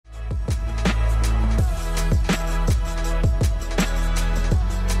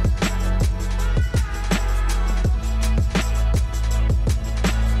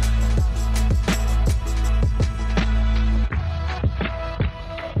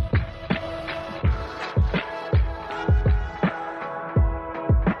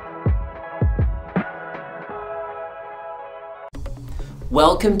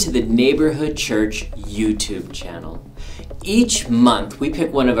Welcome to the Neighborhood Church YouTube channel. Each month we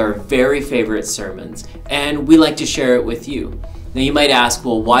pick one of our very favorite sermons and we like to share it with you. Now you might ask,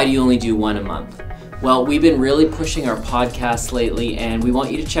 well, why do you only do one a month? Well, we've been really pushing our podcast lately and we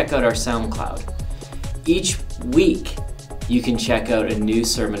want you to check out our SoundCloud. Each week you can check out a new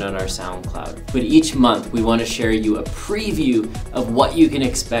sermon on our SoundCloud, but each month we want to share you a preview of what you can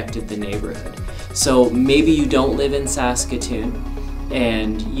expect at the neighborhood. So maybe you don't live in Saskatoon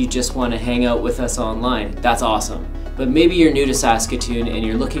and you just want to hang out with us online. That's awesome. But maybe you're new to Saskatoon and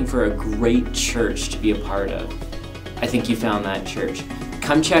you're looking for a great church to be a part of. I think you found that church.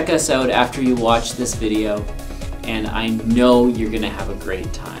 Come check us out after you watch this video, and I know you're going to have a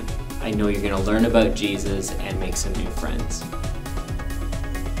great time. I know you're going to learn about Jesus and make some new friends.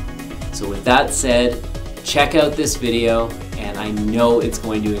 So with that said, check out this video, and I know it's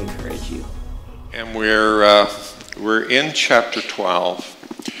going to encourage you. And we're in chapter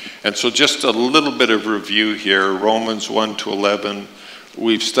 12. And so just a little bit of review here, Romans 1 to 11.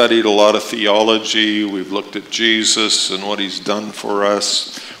 We've studied a lot of theology. We've looked at Jesus and what he's done for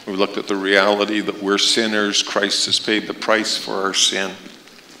us. We've looked at the reality that we're sinners. Christ has paid the price for our sin.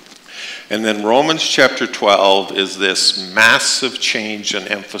 And then Romans chapter 12 is this massive change in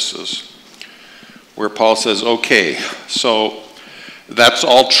emphasis where Paul says, okay, so that's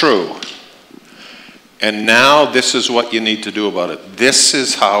all true. And now this is what you need to do about it. This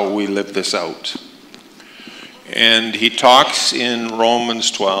is how we live this out. And he talks in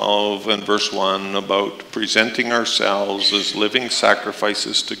Romans 12 and verse 1 about presenting ourselves as living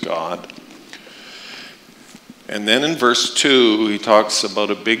sacrifices to God. And then in verse 2, he talks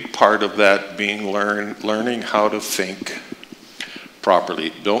about a big part of that being learning how to think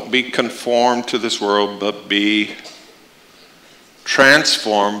properly. Don't be conformed to this world, but be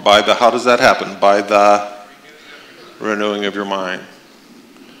transformed by the, how does that happen? By the renewing of your mind.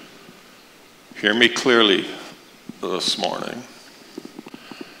 Hear me clearly this morning.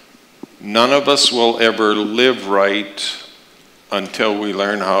 None of us will ever live right until we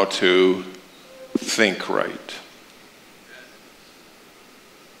learn how to think right.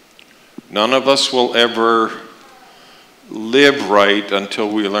 None of us will ever live right until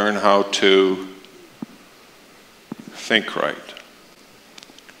we learn how to think right.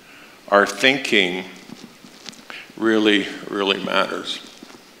 Our thinking really, really matters.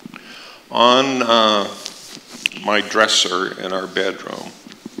 On my dresser in our bedroom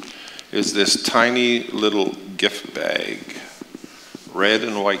is this tiny little gift bag, red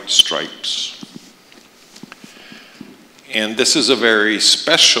and white stripes. And this is a very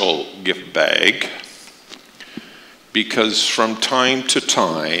special gift bag because from time to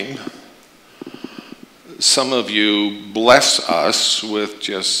time, some of you bless us with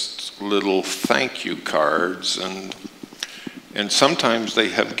just little thank you cards, and sometimes they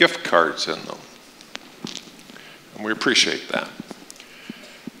have gift cards in them. And we appreciate that.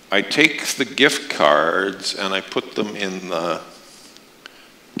 I take the gift cards and I put them in the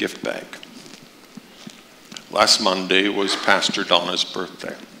gift bag. Last Monday was Pastor Donna's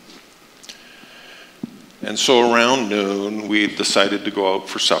birthday. And so around noon, we decided to go out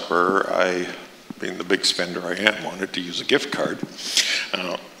for supper. I, being the big spender I am, wanted to use a gift card.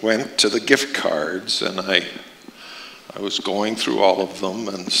 Went to the gift cards, and I was going through all of them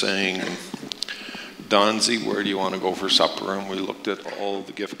and saying, Donzie, where do you want to go for supper? And we looked at all of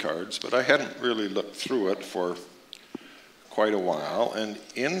the gift cards, but I hadn't really looked through it for quite a while. And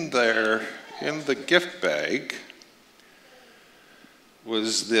in there, in the gift bag,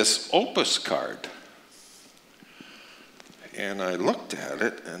 was this Opus card. And I looked at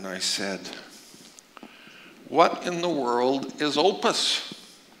it and I said, what in the world is Opus?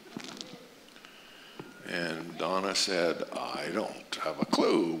 And Donna said, I don't have a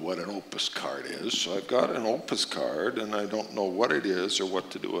clue what an Opus card is. So I've got an Opus card and I don't know what it is or what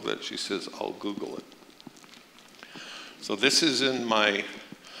to do with it. She says, I'll Google it. So this is in my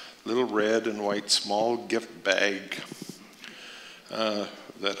little red and white small gift bag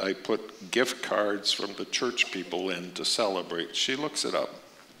that I put gift cards from the church people in to celebrate. She looks it up.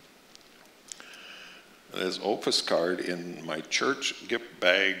 There's Opus card in my church gift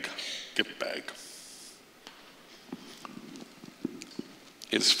bag.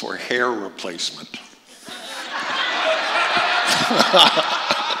 It's for hair replacement.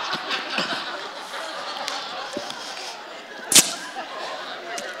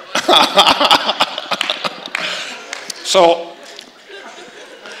 So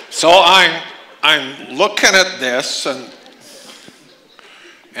I'm looking at this and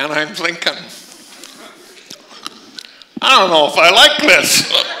I'm thinking, I don't know if I like this.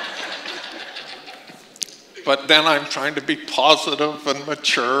 But then I'm trying to be positive and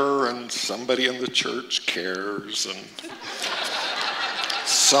mature, and somebody in the church cares, and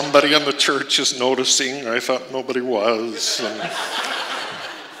somebody in the church is noticing. I thought nobody was. And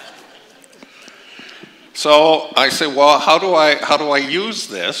so I say, well, how do I use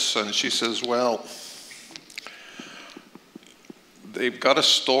this? And she says, well, they've got a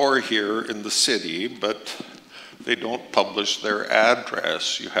store here in the city, but they don't publish their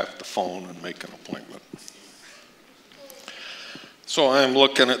address. You have to phone and make an appointment. So I'm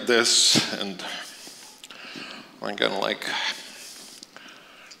looking at this, and I'm kind of like,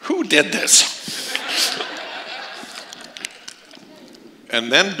 who did this? And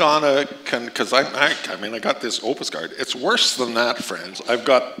then Donna because I got this Opus card. It's worse than that, friends. I've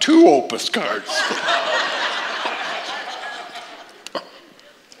got 2 Opus cards.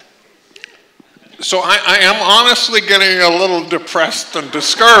 So I am honestly getting a little depressed and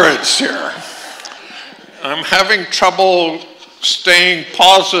discouraged here. I'm having trouble staying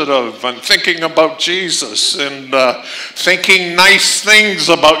positive and thinking about Jesus and thinking nice things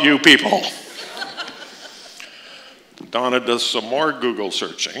about you people. Donna does some more Google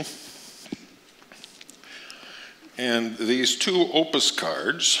searching. And these 2 Opus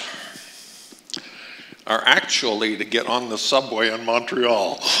cards are actually to get on the subway in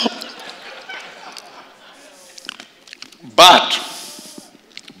Montreal. But,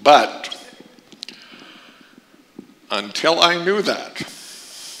 until I knew that,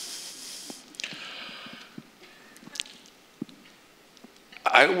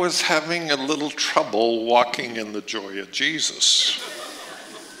 I was having a little trouble walking in the joy of Jesus.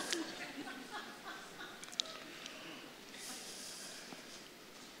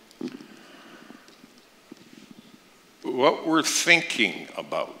 What we're thinking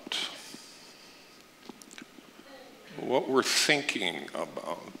about,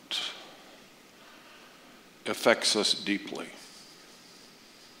 affects us deeply.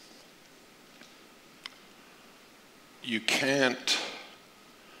 You can't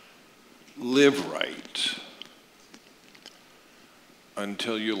live right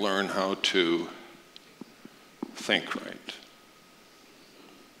until you learn how to think right.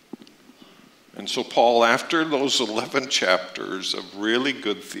 And so Paul, after those 11 chapters of really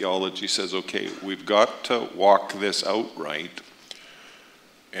good theology, says, okay, we've got to walk this out right.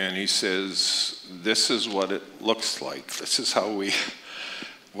 And he says, this is what it looks like. This is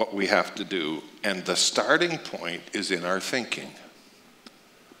what we have to do. And the starting point is in our thinking.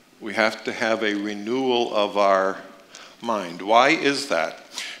 We have to have a renewal of our mind. Why is that?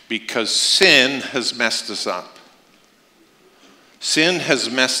 Because sin has messed us up. Sin has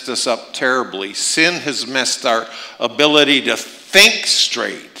messed us up terribly. Sin has messed our ability to think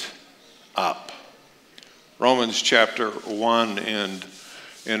straight up. Romans chapter 1 and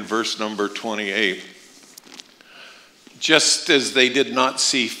in verse number 28. Just as they did not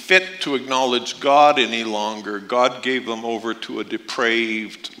see fit to acknowledge God any longer, God gave them over to a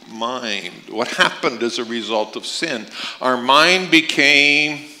depraved mind. What happened as a result of sin? Our mind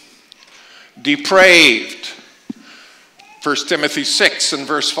became depraved. 1 Timothy 6 and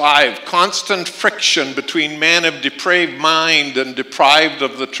verse 5, constant friction between man of depraved mind and deprived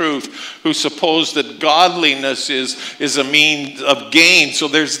of the truth, who suppose that godliness is a means of gain. So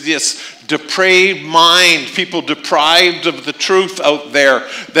there's this depraved mind, people deprived of the truth out there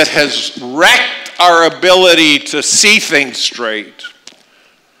that has wrecked our ability to see things straight.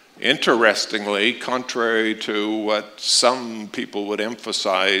 Interestingly, contrary to what some people would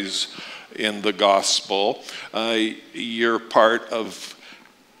emphasize in the gospel, you're part of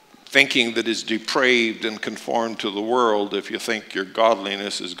thinking that is depraved and conformed to the world if you think your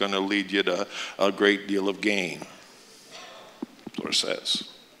godliness is going to lead you to a great deal of gain. That's what it says.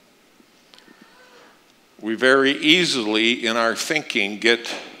 We very easily in our thinking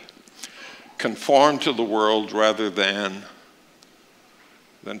get conformed to the world rather than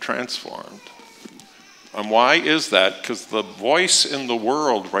transformed. And why is that? Because the voice in the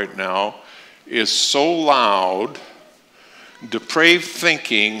world right now is so loud, depraved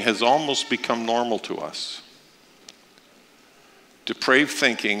thinking has almost become normal to us. Depraved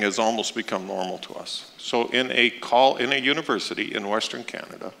thinking has almost become normal to us. So in a university in Western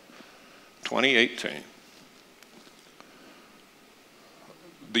Canada, 2018,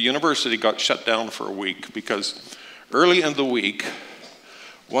 the university got shut down for a week because early in the week,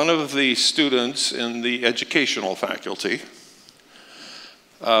 one of the students in the educational faculty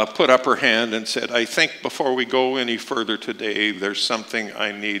put up her hand and said, I think before we go any further today, there's something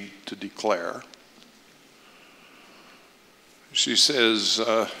I need to declare. She says,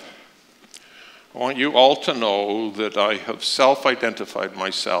 I want you all to know that I have self-identified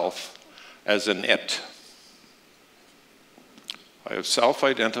myself as an it. I have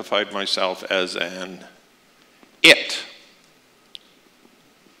self-identified myself as an it.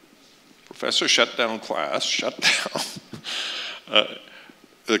 Professor shut down class,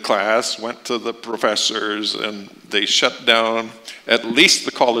 the class, went to the professors, and they shut down at least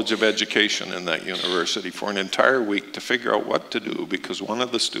the College of Education in that university for an entire week to figure out what to do, because one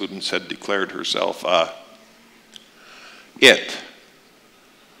of the students had declared herself a it.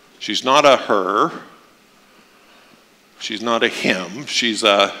 She's not a her, she's not a him, she's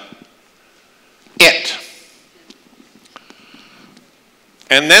a it.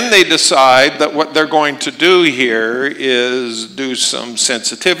 And then they decide that what they're going to do here is do some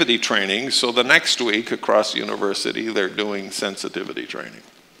sensitivity training. So the next week across the university, they're doing sensitivity training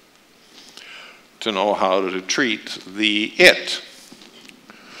to know how to treat the it.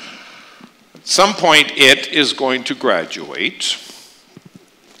 At some point, it is going to graduate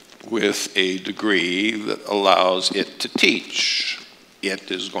with a degree that allows it to teach. It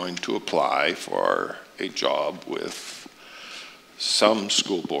is going to apply for a job with some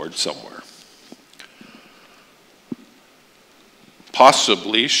school board somewhere.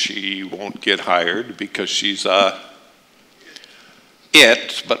 Possibly she won't get hired because she's a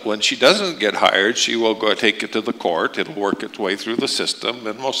it, but when she doesn't get hired, she will go take it to the court. It'll work its way through the system,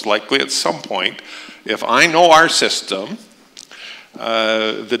 and most likely at some point, if I know our system,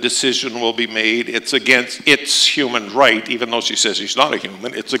 the decision will be made. It's against its human right, even though she says she's not a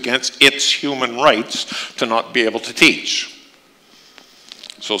human, it's against its human rights to not be able to teach.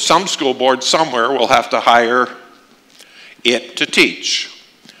 So some school board somewhere will have to hire it to teach.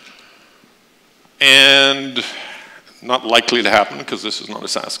 And not likely to happen because this is not a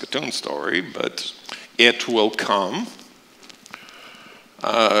Saskatoon story, but it will come,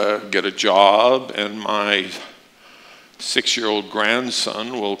 get a job, and my 6-year-old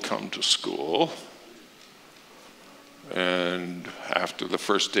grandson will come to school. And after the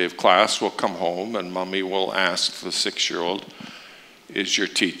first day of class, we'll come home and mommy will ask the 6-year-old, is your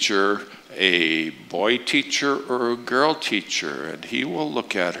teacher a boy teacher or a girl teacher? And he will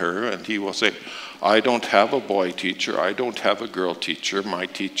look at her and he will say, I don't have a boy teacher, I don't have a girl teacher, my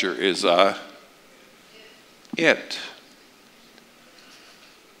teacher is a it.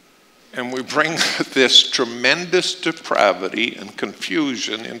 And we bring this tremendous depravity and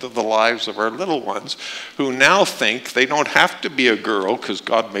confusion into the lives of our little ones, who now think they don't have to be a girl because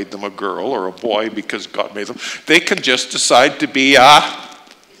God made them a girl, or a boy because God made them. They can just decide to be a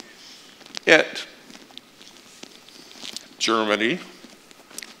it. Germany,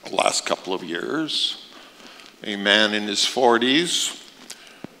 the last couple of years, a man in his 40s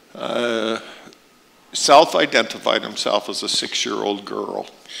self-identified himself as a 6-year-old girl.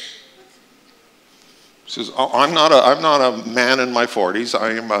 He says, oh, I'm not a man in my 40s,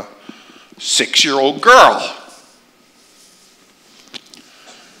 I am a 6-year-old girl.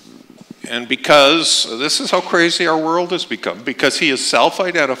 And because, this is how crazy our world has become, because he is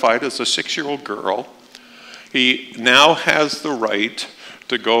self-identified as a 6-year-old girl, he now has the right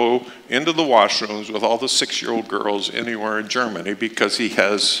to go into the washrooms with all the 6-year-old girls anywhere in Germany because he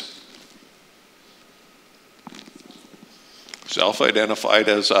has self-identified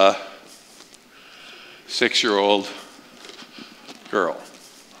as a 6-year-old girl.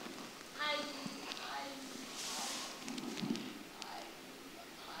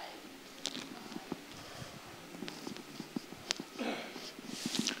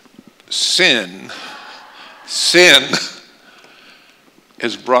 Sin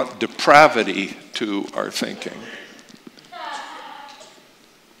has brought depravity to our thinking.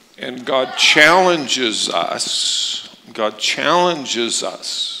 And God challenges us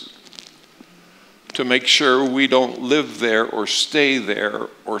to make sure we don't live there or stay there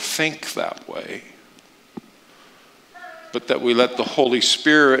or think that way, but that we let the Holy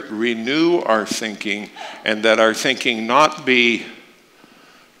Spirit renew our thinking, and that our thinking not be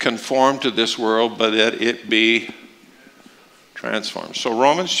conformed to this world, but that it be transformed. So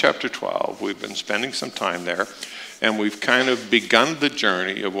Romans chapter 12, we've been spending some time there, and we've kind of begun the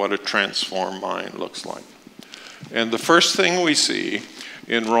journey of what a transformed mind looks like. And the first thing we see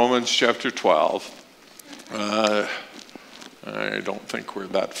in Romans chapter 12, I don't think we're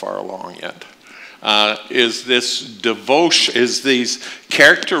that far along yet, is this devotion, is these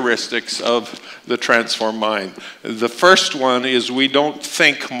characteristics of the transformed mind. The first one is we don't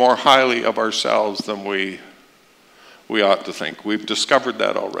think more highly of ourselves than we ought to think. We've discovered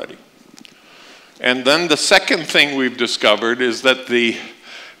that already. And then the second thing we've discovered is that the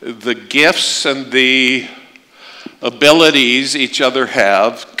gifts and the abilities each other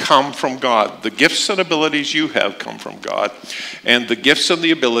have come from God. The gifts and abilities you have come from God. And the gifts and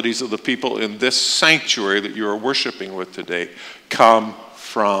the abilities of the people in this sanctuary that you are worshiping with today come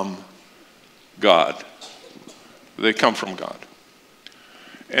from God. They come from God.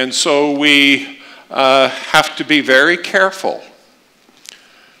 And so we have to be very careful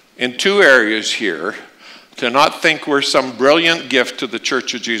in two areas here to not think we're some brilliant gift to the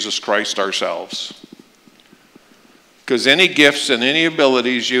Church of Jesus Christ ourselves. Because any gifts and any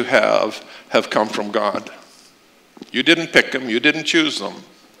abilities you have come from God. You didn't pick them, you didn't choose them.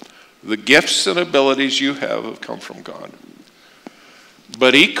 The gifts and abilities you have come from God.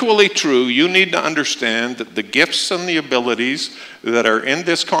 But equally true, you need to understand that the gifts and the abilities that are in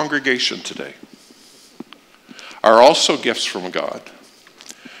this congregation today are also gifts from God.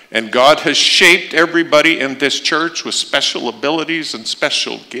 And God has shaped everybody in this church with special abilities and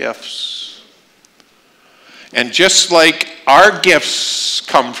special gifts. And just like our gifts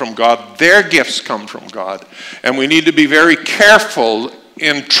come from God, their gifts come from God. And we need to be very careful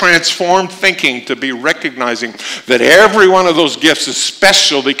in transformed thinking to be recognizing that every one of those gifts is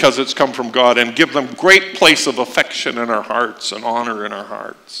special because it's come from God, and give them great place of affection in our hearts and honor in our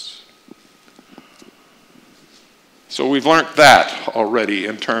hearts. So we've learned that already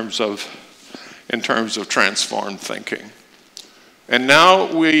in terms of transformed thinking. And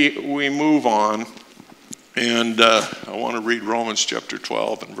now we move on, and I want to read Romans chapter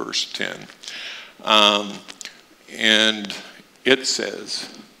 12 and verse 10. And it says,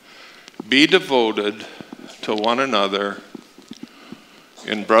 "Be devoted to one another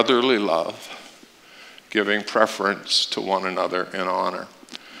in brotherly love, giving preference to one another in honor."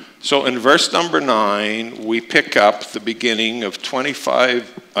 So in verse number 9, we pick up the beginning of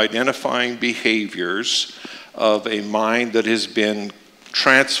 25 identifying behaviors of a mind that has been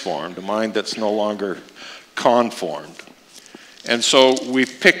transformed, a mind that's no longer conformed. And so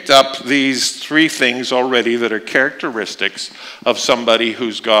we've picked up these three things already that are characteristics of somebody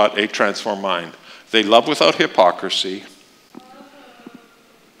who's got a transformed mind. They love without hypocrisy.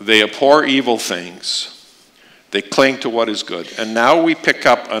 They abhor evil things. They cling to what is good. And now we pick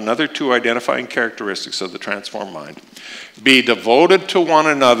up another two identifying characteristics of the transformed mind. Be devoted to one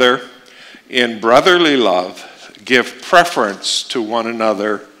another in brotherly love. Give preference to one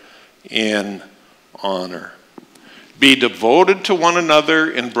another in honor. Be devoted to one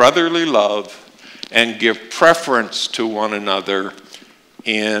another in brotherly love and give preference to one another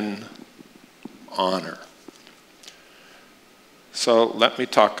in honor. So let me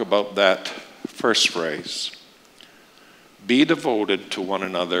talk about that first phrase. Be devoted to one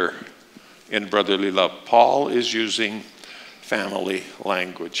another in brotherly love. Paul is using family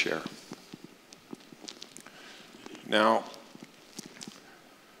language here. Now,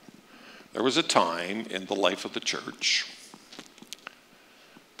 there was a time in the life of the church,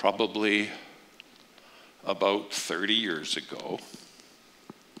 probably about 30 years ago,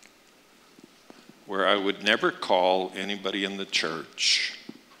 where I would never call anybody in the church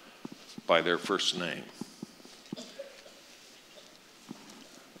by their first name.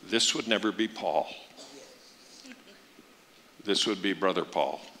 This would never be Paul. This would be Brother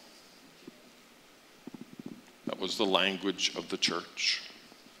Paul. That was the language of the church.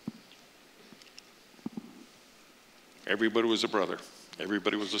 Everybody was a brother.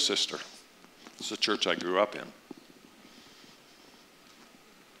 Everybody was a sister. It's the church I grew up in.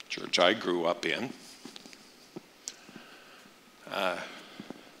 Church I grew up in.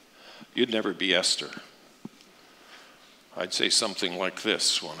 You'd never be Esther. I'd say something like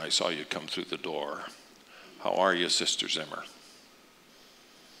this when I saw you come through the door. "How are you, Sister Zimmer?"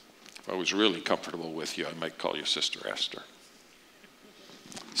 If I was really comfortable with you, I might call you Sister Esther.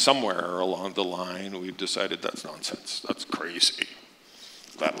 Somewhere along the line, we've decided that's nonsense. That's crazy.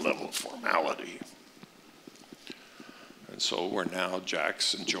 That level of formality. And so we're now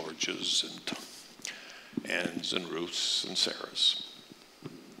Jacks and Georges and Anns and Ruths and Sarahs.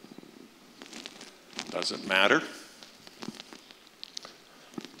 Does it matter?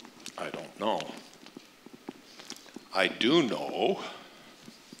 I don't know. I do know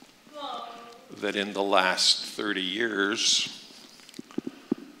that in the last 30 years,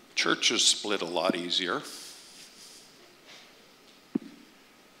 churches split a lot easier.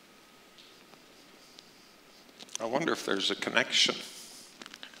 I wonder if there's a connection.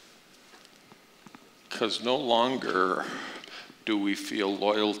 Because no longer do we feel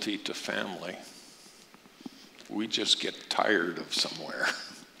loyalty to family. We just get tired of somewhere.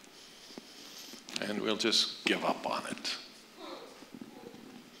 And we'll just give up on it.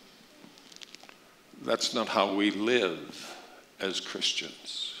 That's not how we live as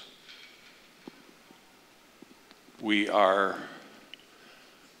Christians. we are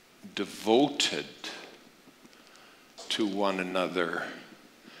devoted to one another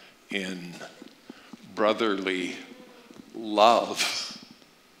in brotherly love.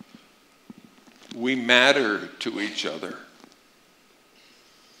 We matter to each other.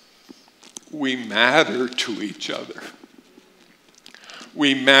 We matter to each other.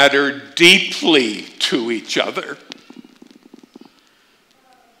 We matter deeply to each other.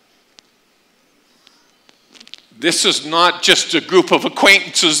 This is not just a group of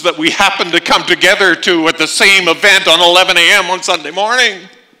acquaintances that we happen to come together to at the same event on 11 a.m. on Sunday morning.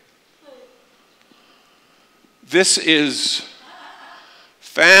 This is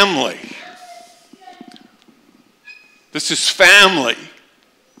family. This is family.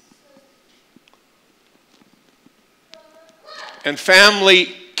 And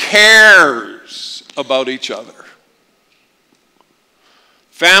family cares about each other.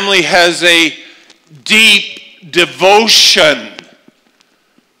 Family has a deep devotion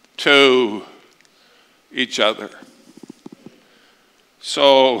to each other.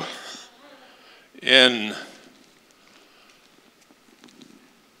 So, in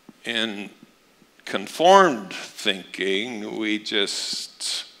conformed thinking, we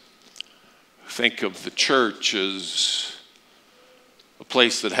just think of the church as a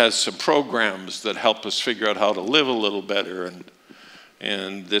place that has some programs that help us figure out how to live a little better,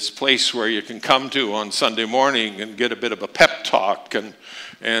 and this place where you can come to on Sunday morning and get a bit of a pep talk, and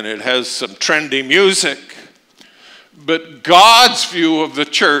it has some trendy music. But God's view of the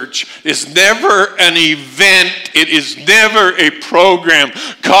church is never an event. It is never a program.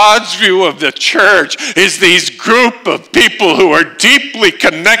 God's view of the church is these group of people who are deeply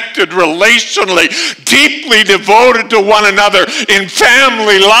connected relationally, deeply devoted to one another in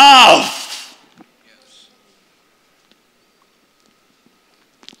family love.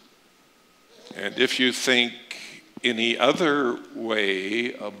 And if you think any other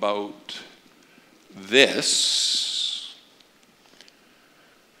way about this,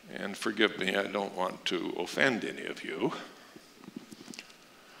 and forgive me, I don't want to offend any of you,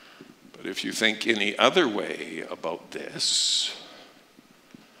 but if you think any other way about this,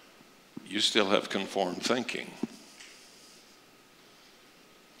 you still have conformed thinking.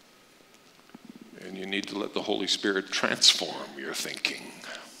 And you need to let the Holy Spirit transform your thinking,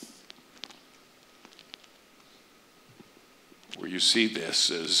 where you see this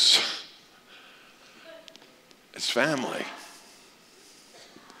as family.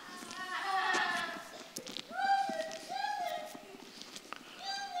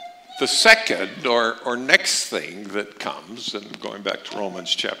 The second or next thing that comes, and going back to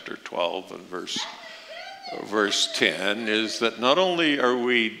Romans chapter 12 and verse 10, is that not only are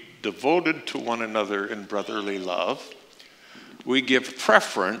we devoted to one another in brotherly love, we give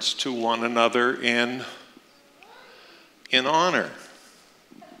preference to one another in honor.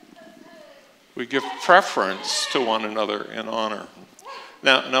 We give preference to one another in honor.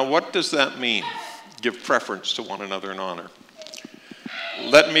 Now, what does that mean? Give preference to one another in honor.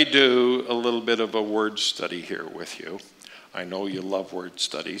 Let me do a little bit of a word study here with you. I know you love word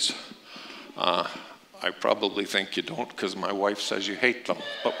studies. I probably think you don't because my wife says you hate them,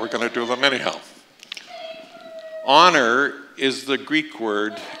 but we're going to do them anyhow. Honor is the Greek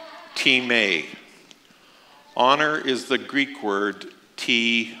word time. Honor is the Greek word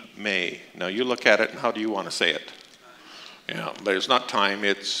time. Now you look at it and how do you want to say it? Yeah, but it's not time,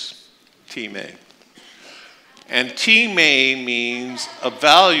 it's time. And time means a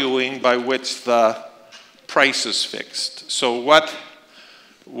valuing by which the price is fixed. So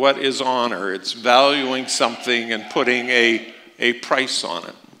what is honor? It's valuing something and putting a price on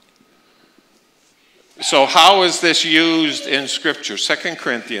it. So how is this used in Scripture? 2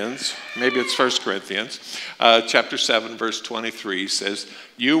 Corinthians, maybe it's 1 Corinthians, chapter 7, verse 23 says,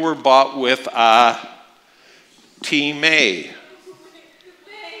 you were bought with a time.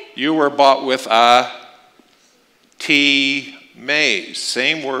 You were bought with a time.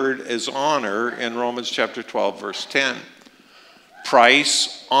 Same word as honor in Romans chapter 12, verse 10.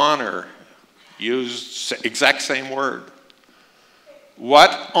 Price, honor, used exact same word.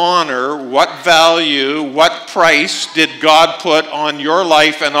 What honor, what value, what price did God put on your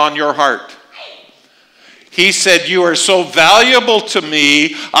life and on your heart? He said, you are so valuable to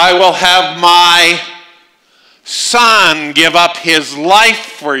me, I will have my Son give up his life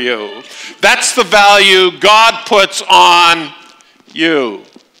for you. That's the value God puts on you.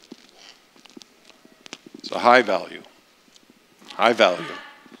 It's a high value. High value.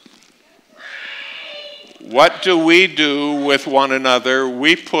 What do we do with one another?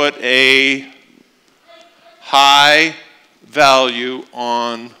 We put a high value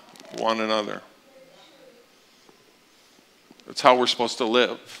on one another. It's how we're supposed to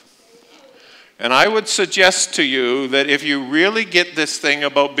live. And I would suggest to you that if you really get this thing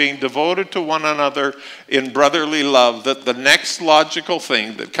about being devoted to one another in brotherly love, that the next logical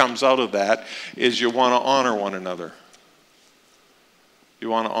thing that comes out of that is you want to honor one another.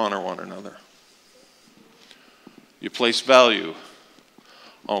 You want to honor one another. You place value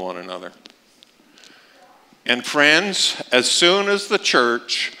on one another. And friends, as soon as the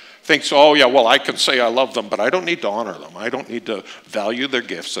church thinks, oh yeah, well I can say I love them, but I don't need to honor them. I don't need to value their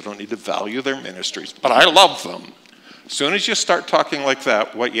gifts. I don't need to value their ministries, but I love them. As soon as you start talking like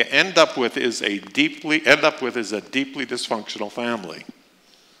that, what you end up with is a deeply dysfunctional family.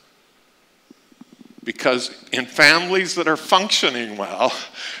 Because in families that are functioning well,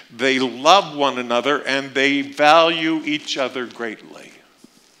 they love one another and they value each other greatly.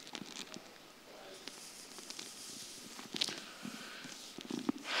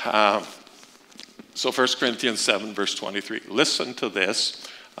 So 1 Corinthians 7, verse 23. Listen to this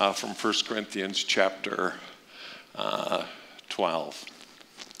from 1 Corinthians chapter 12.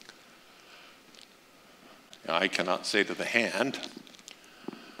 I cannot say to the hand,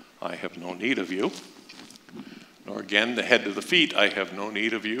 I have no need of you. Nor again the head to the feet, I have no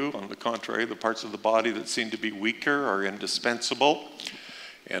need of you. On the contrary, the parts of the body that seem to be weaker are indispensable.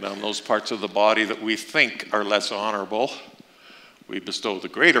 And on those parts of the body that we think are less honorable, we bestow the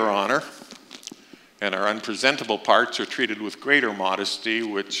greater honor, and our unpresentable parts are treated with greater modesty,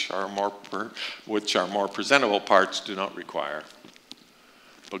 which our more presentable parts do not require.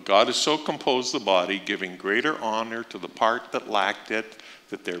 But God has so composed the body, giving greater honor to the part that lacked it,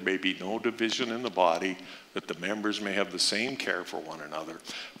 that there may be no division in the body, that the members may have the same care for one another.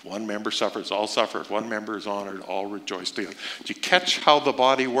 If one member suffers, all suffer. If one member is honored, all rejoice together. Do you catch how the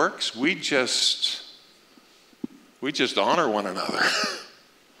body works? We just honor one another.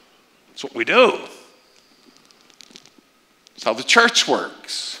 That's what we do. It's how the church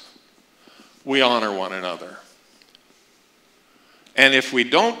works. We honor one another. And if we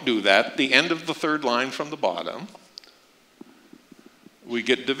don't do that, the end of the third line from the bottom, we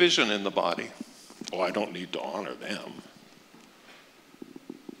get division in the body. Oh, I don't need to honor them.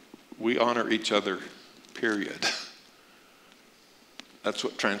 We honor each other, period. That's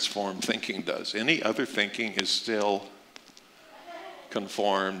what transformed thinking does. Any other thinking is still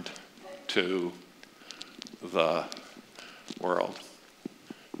conformed to the world.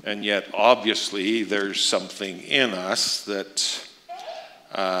 And yet, obviously, there's something in us that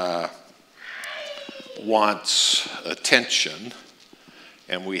wants attention,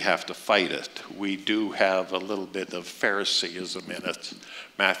 and we have to fight it. We do have a little bit of Phariseeism in it.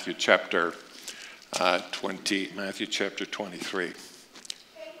 Matthew chapter 23.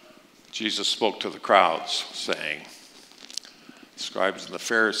 Jesus spoke to the crowds, saying, the scribes and the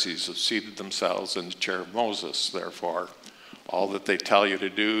Pharisees have seated themselves in the chair of Moses. Therefore, all that they tell you to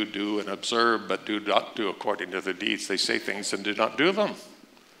do, do and observe, but do not do according to their deeds. They say things and do not do them.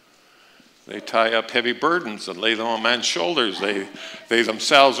 They tie up heavy burdens and lay them on man's shoulders. They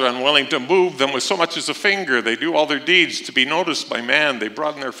themselves are unwilling to move them with so much as a finger. They do all their deeds to be noticed by man. They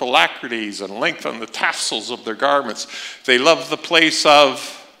broaden their phylacteries and lengthen the tassels of their garments. They love the place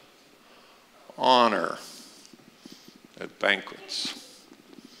of honor at banquets,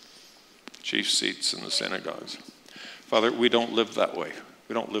 chief seats in the synagogues. Father, we don't live that way.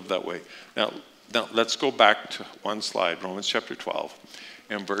 We don't live that way. Now let's go back to one slide, Romans chapter 12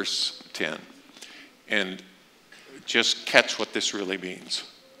 and verse 10, and just catch what this really means.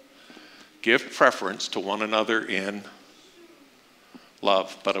 Give preference to one another in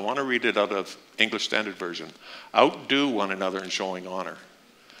love. But I want to read it out of English Standard Version. Outdo one another in showing honor.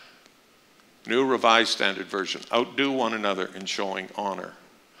 New Revised Standard Version. Outdo one another in showing honor.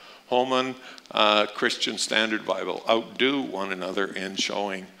 Holman Christian Standard Bible. Outdo one another in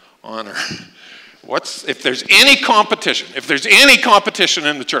showing honor. If there's any competition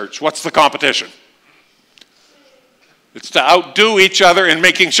in the church, what's the competition? It's to outdo each other in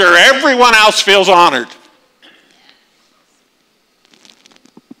making sure everyone else feels honored.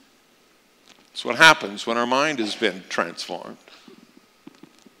 That's what happens when our mind has been transformed.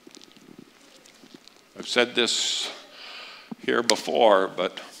 I've said this here before,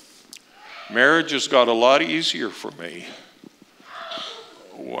 but marriage has got a lot easier for me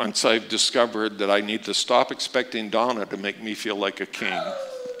once I've discovered that I need to stop expecting Donna to make me feel like a king,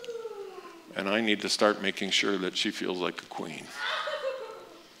 and I need to start making sure that she feels like a queen.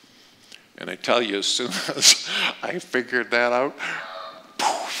 And I tell you, as soon as I figured that out,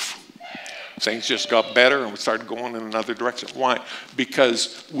 poof, things just got better and we started going in another direction. Why?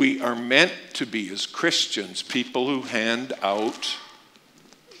 Because we are meant to be, as Christians, people who hand out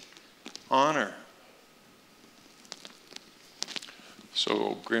honor.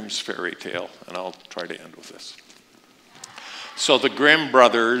 So Grimm's fairy tale, and I'll try to end with this. So the Grimm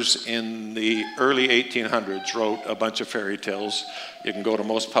brothers in the early 1800s wrote a bunch of fairy tales. You can go to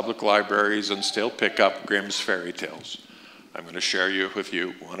most public libraries and still pick up Grimm's fairy tales. I'm going to share with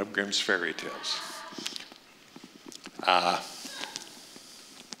you one of Grimm's fairy tales.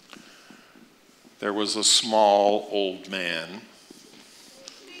 There was a small old man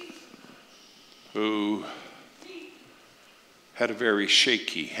who had a very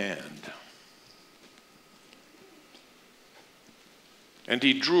shaky hand. And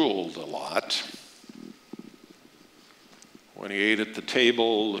he drooled a lot. When he ate at the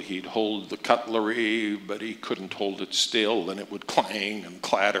table, he'd hold the cutlery, but he couldn't hold it still, and it would clang and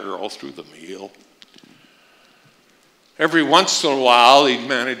clatter all through the meal. Every once in a while, he'd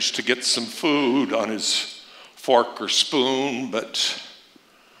manage to get some food on his fork or spoon, but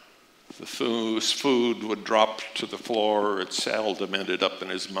the food would drop to the floor. It seldom ended up in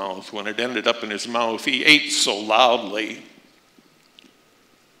his mouth. When it ended up in his mouth, he ate so loudly.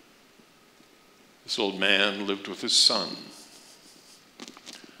 This old man lived with his son.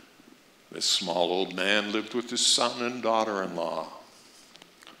 This small old man lived with his son and daughter-in-law.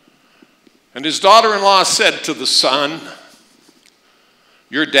 And his daughter-in-law said to the son,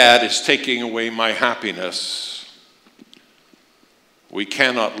 "Your dad is taking away my happiness. We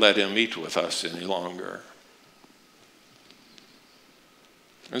cannot let him eat with us any longer."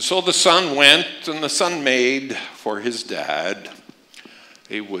 And so the son went, and the son made for his dad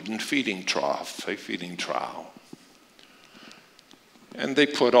a wooden feeding trough, a feeding trough. And they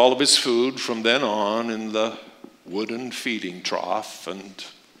put all of his food from then on in the wooden feeding trough, and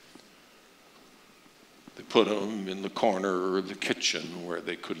they put him in the corner of the kitchen where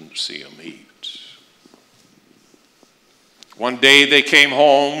they couldn't see him eat. One day they came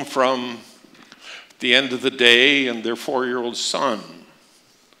home from the end of the day, and their 4-year-old son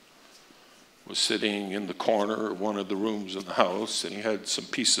was sitting in the corner of one of the rooms in the house, and he had some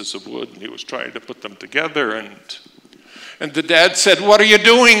pieces of wood, and he was trying to put them together, and the dad said, "What are you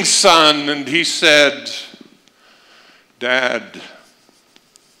doing, son?" And he said, "Dad,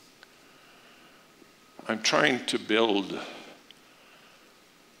 I'm trying to build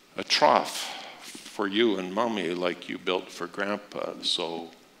a trough for you and Mommy like you built for Grandpa,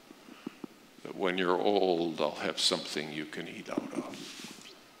 so that when you're old, I'll have something you can eat out of."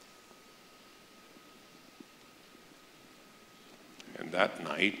 And that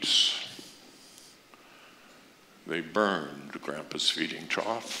night, they burned Grandpa's feeding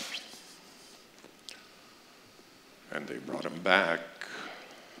trough, and they brought him back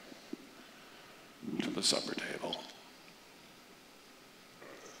to the supper table.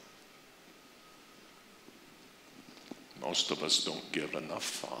 Most of us don't give enough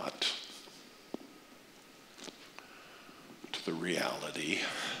thought to the reality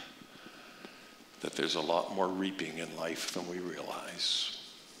that there's a lot more reaping in life than we realize.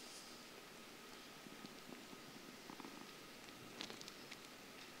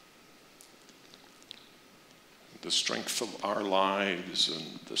 The strength of our lives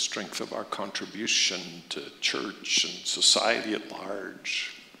and the strength of our contribution to church and society at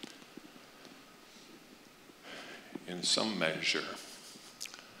large, in some measure,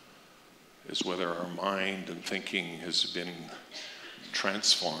 is whether our mind and thinking has been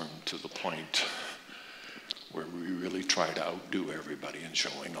transformed to the point where we really try to outdo everybody in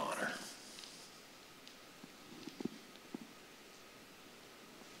showing honor.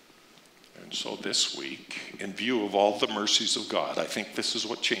 And so this week, in view of all the mercies of God, I think this is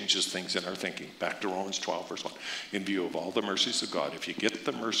what changes things in our thinking. Back to Romans 12, verse 1. In view of all the mercies of God, if you get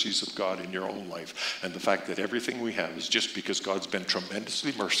the mercies of God in your own life, and the fact that everything we have is just because God's been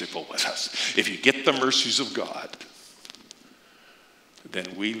tremendously merciful with us, if you get the mercies of God,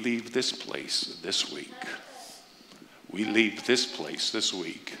 then we leave this place this week. We leave this place this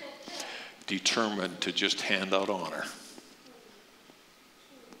week determined to just hand out honor.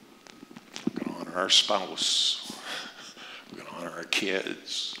 We're going to honor our spouse. We're going to honor our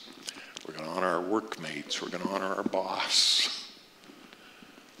kids. We're going to honor our workmates. We're going to honor our boss.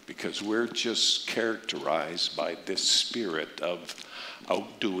 Because we're just characterized by this spirit of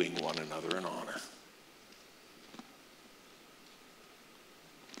outdoing one another in honor.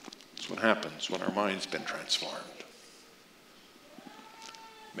 That's what happens when our mind's been transformed.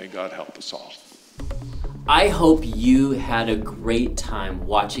 May God help us all. I hope you had a great time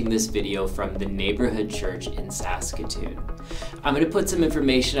watching this video from the Neighborhood Church in Saskatoon. I'm going to put some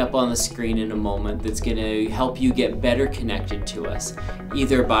information up on the screen in a moment that's going to help you get better connected to us,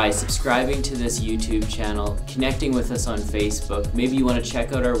 either by subscribing to this YouTube channel, connecting with us on Facebook, maybe you want to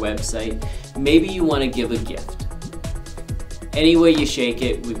check out our website, maybe you want to give a gift. Any way you shake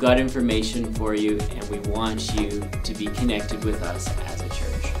it, we've got information for you, and we want you to be connected with us as a church.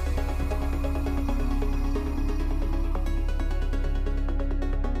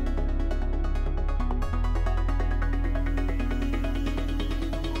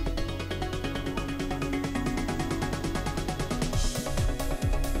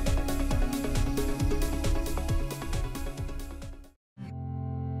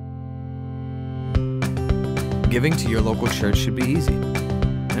 Giving to your local church should be easy.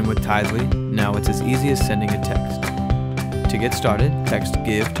 And with Tithely, now it's as easy as sending a text. To get started, text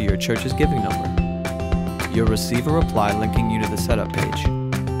GIVE to your church's giving number. You'll receive a reply linking you to the setup page.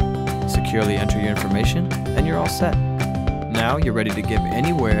 Securely enter your information, and you're all set. Now you're ready to give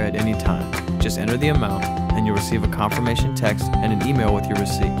anywhere at any time. Just enter the amount, and you'll receive a confirmation text and an email with your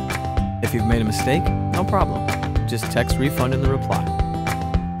receipt. If you've made a mistake, no problem. Just text refund in the reply.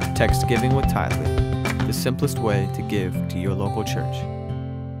 Text giving with Tithely, the simplest way to give to your local church.